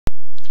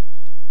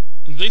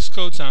This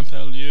code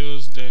sample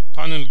uses the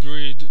panel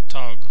grid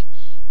tag.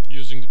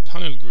 Using the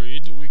panel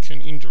grid, we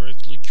can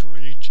indirectly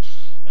create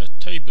a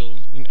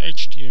table in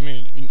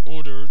HTML in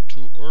order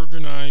to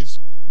organize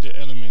the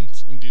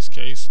elements. In this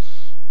case,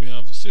 we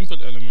have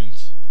simple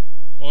elements.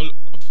 All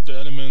of the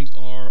elements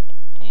are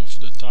of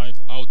the type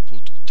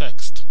output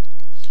text.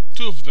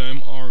 Two of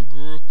them are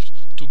grouped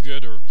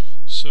together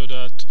so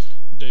that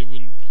they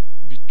will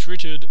be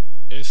treated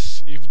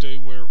as if they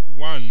were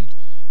one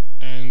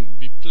and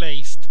be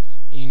placed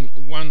in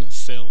one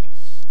cell.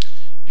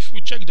 If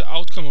we check the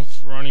outcome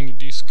of running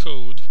this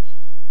code,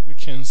 we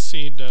can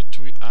see that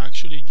we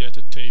actually get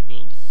a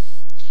table.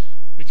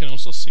 We can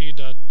also see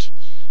that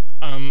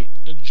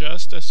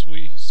just as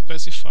we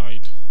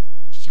specified,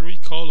 3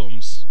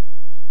 columns.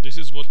 This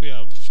is what we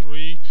have,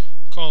 3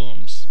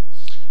 columns.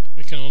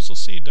 We can also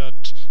see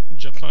that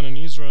Japan and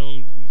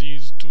Israel,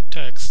 these two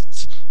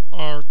texts,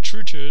 are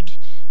treated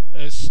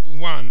as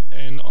one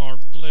and are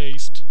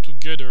placed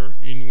together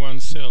in one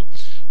cell.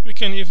 We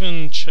can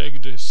even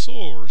check the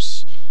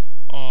source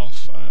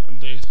of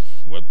the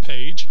web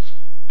page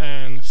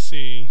and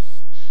see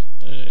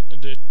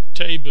the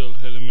table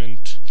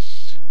element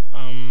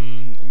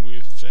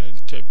with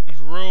table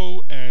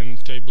row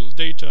and table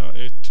data,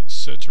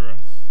 etc.